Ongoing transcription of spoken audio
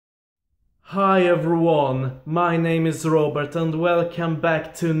Hi everyone, my name is Robert and welcome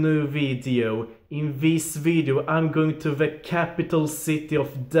back to a new video. In this video I'm going to the capital city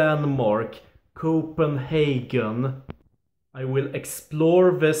of Denmark, Copenhagen. I will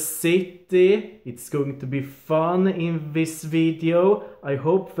explore the city. It's going to be fun in this video. I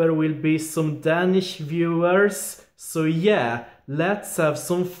hope there will be some Danish viewers. So yeah, let's have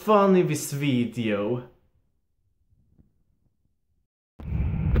some fun in this video.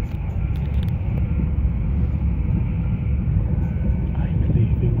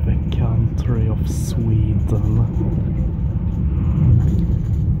 Country of Sweden.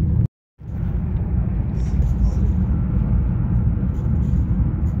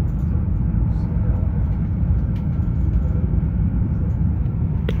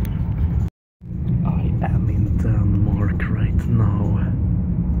 I am in Denmark right now.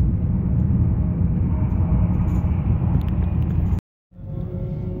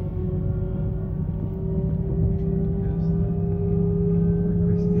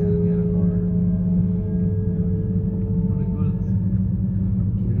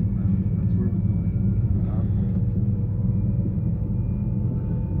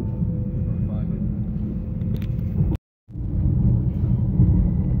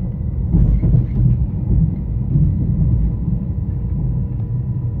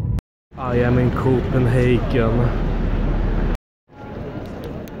 I am in Copenhagen.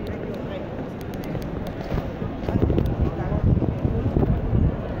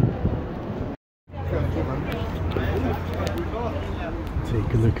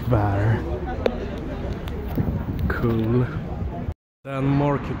 Take a look there. Cool.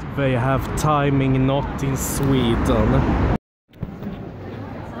 Denmark, they have timing not in Sweden.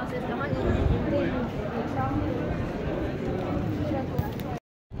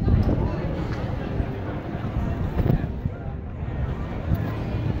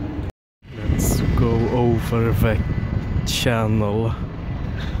 Go over the channel.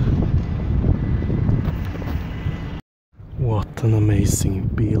 What an amazing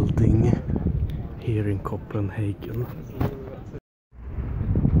building here in Copenhagen.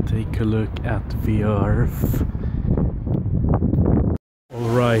 Take a look at the earth.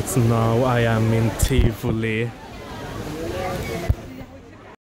 Alright, now I am in Tivoli.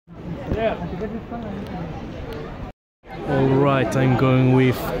 Alright, I'm going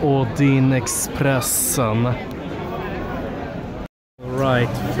with Odin Expressen. Alright,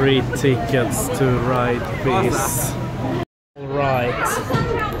 3 tickets to ride this.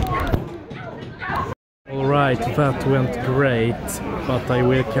 Alright, that went great, but I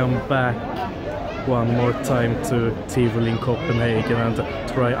will come back one more time to Tivoli in Copenhagen and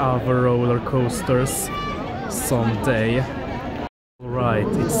try other roller coasters someday. Alright,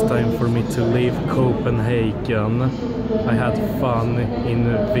 it's time for me to leave Copenhagen. I had fun in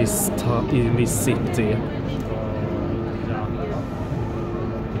this city.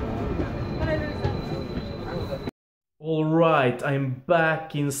 Alright, I'm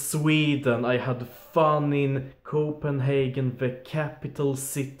back in Sweden. I had fun in Copenhagen, the capital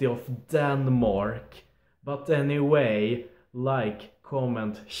city of Denmark. But anyway, like,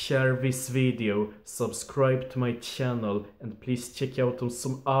 comment, share this video, subscribe to my channel, and please check out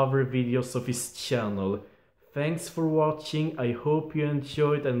some other videos of this channel. Thanks for watching, I hope you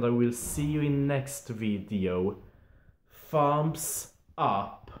enjoyed, and I will see you in next video. Thumbs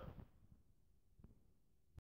up!